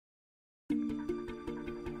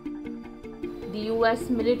The US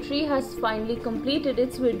military has finally completed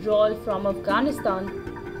its withdrawal from Afghanistan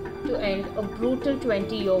to end a brutal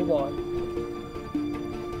 20-year war.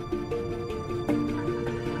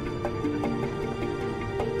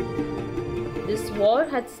 This war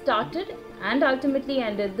had started and ultimately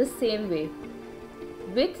ended the same way,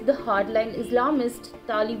 with the hardline Islamist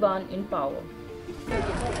Taliban in power.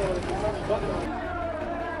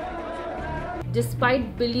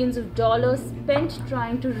 Despite billions of dollars spent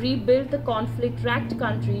trying to rebuild the conflict-racked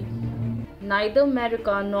country, neither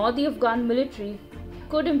America nor the Afghan military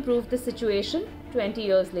could improve the situation 20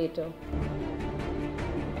 years later.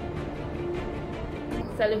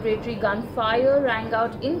 Celebratory gunfire rang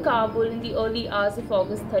out in Kabul in the early hours of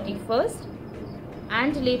August 31st,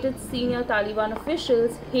 and related senior Taliban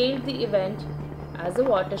officials hailed the event as a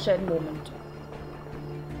watershed moment.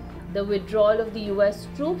 The withdrawal of the US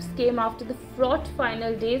troops came after the fraught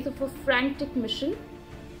final days of a frantic mission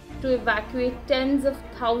to evacuate tens of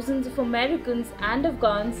thousands of Americans and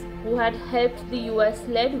Afghans who had helped the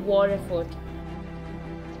US-led war effort.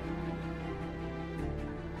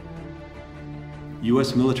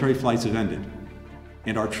 US military flights have ended,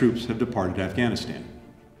 and our troops have departed Afghanistan.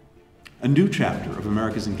 A new chapter of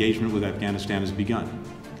America's engagement with Afghanistan has begun.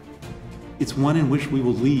 It's one in which we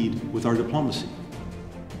will lead with our diplomacy.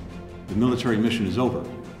 The military mission is over.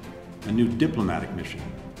 A new diplomatic mission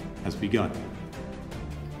has begun.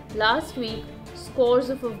 Last week, scores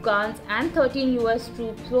of Afghans and 13 US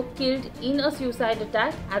troops were killed in a suicide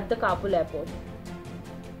attack at the Kabul airport.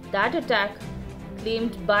 That attack,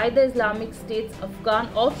 claimed by the Islamic State's Afghan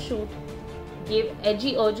offshoot, gave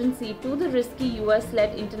edgy urgency to the risky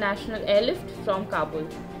US-led international airlift from Kabul.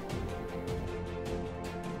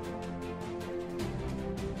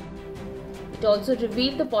 It also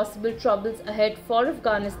revealed the possible troubles ahead for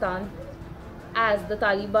Afghanistan as the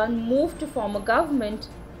Taliban moved to form a government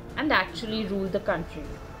and actually rule the country.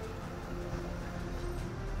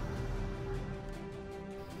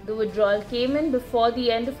 The withdrawal came in before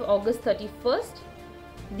the end of August 31st,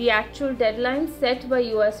 the actual deadline set by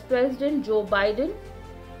US President Joe Biden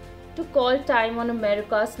to call time on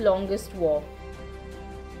America's longest war.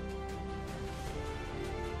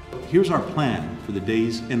 Here's our plan for the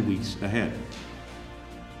days and weeks ahead.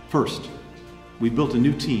 First, we built a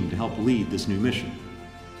new team to help lead this new mission.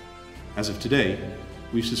 As of today,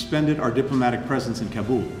 we've suspended our diplomatic presence in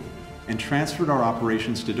Kabul and transferred our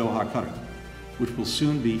operations to Doha, Qatar, which will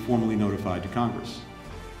soon be formally notified to Congress.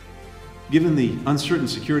 Given the uncertain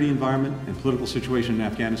security environment and political situation in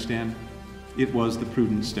Afghanistan, it was the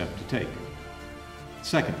prudent step to take.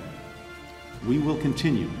 Second, we will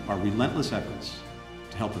continue our relentless efforts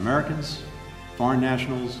to help Americans, foreign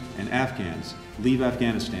nationals, and Afghans leave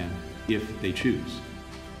Afghanistan if they choose.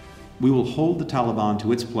 We will hold the Taliban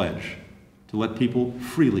to its pledge to let people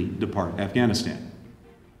freely depart Afghanistan.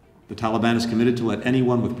 The Taliban is committed to let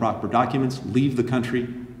anyone with proper documents leave the country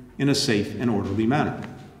in a safe and orderly manner.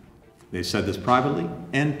 They've said this privately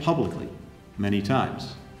and publicly many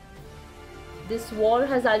times. This war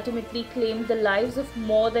has ultimately claimed the lives of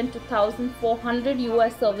more than 2,400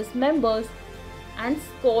 US service members and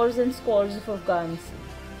scores of Afghans.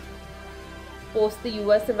 Post the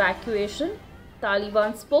US evacuation,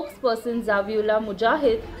 Taliban spokesperson Zabiullah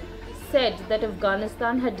Mujahid said that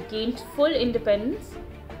Afghanistan had gained full independence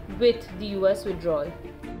with the US withdrawal.